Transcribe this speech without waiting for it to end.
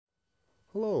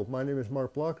Hello, my name is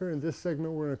Mark Blocker. In this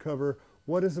segment we're going to cover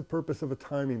what is the purpose of a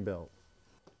timing belt.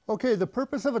 Okay, the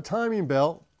purpose of a timing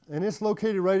belt, and it's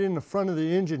located right in the front of the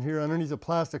engine here underneath a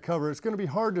plastic cover. It's going to be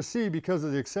hard to see because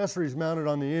of the accessories mounted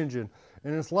on the engine,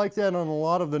 and it's like that on a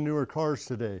lot of the newer cars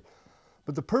today.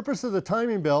 But the purpose of the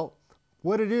timing belt,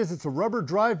 what it is, it's a rubber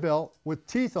drive belt with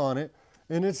teeth on it,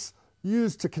 and it's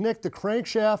used to connect the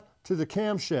crankshaft to the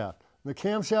camshaft. The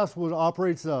camshaft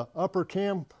operates the upper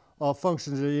cam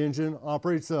functions of the engine,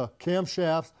 operates the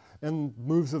camshafts, and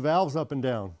moves the valves up and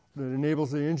down. That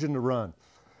enables the engine to run.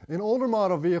 In older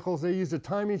model vehicles, they used a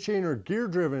timing chain or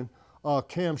gear-driven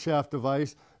camshaft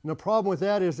device, and the problem with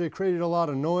that is they created a lot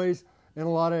of noise and a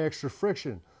lot of extra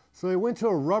friction. So they went to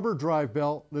a rubber drive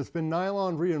belt that's been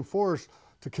nylon reinforced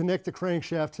to connect the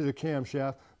crankshaft to the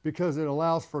camshaft because it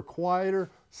allows for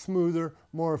quieter, smoother,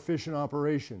 more efficient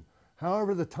operation.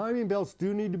 However, the timing belts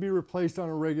do need to be replaced on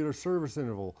a regular service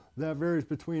interval. That varies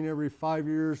between every 5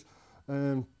 years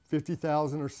and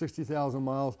 50,000 or 60,000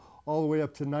 miles, all the way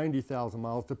up to 90,000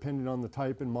 miles, depending on the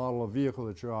type and model of vehicle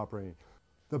that you're operating.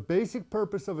 The basic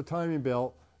purpose of a timing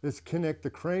belt is to connect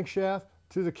the crankshaft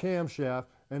to the camshaft,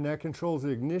 and that controls the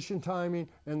ignition timing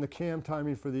and the cam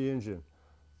timing for the engine.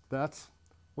 That's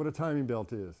what a timing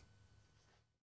belt is.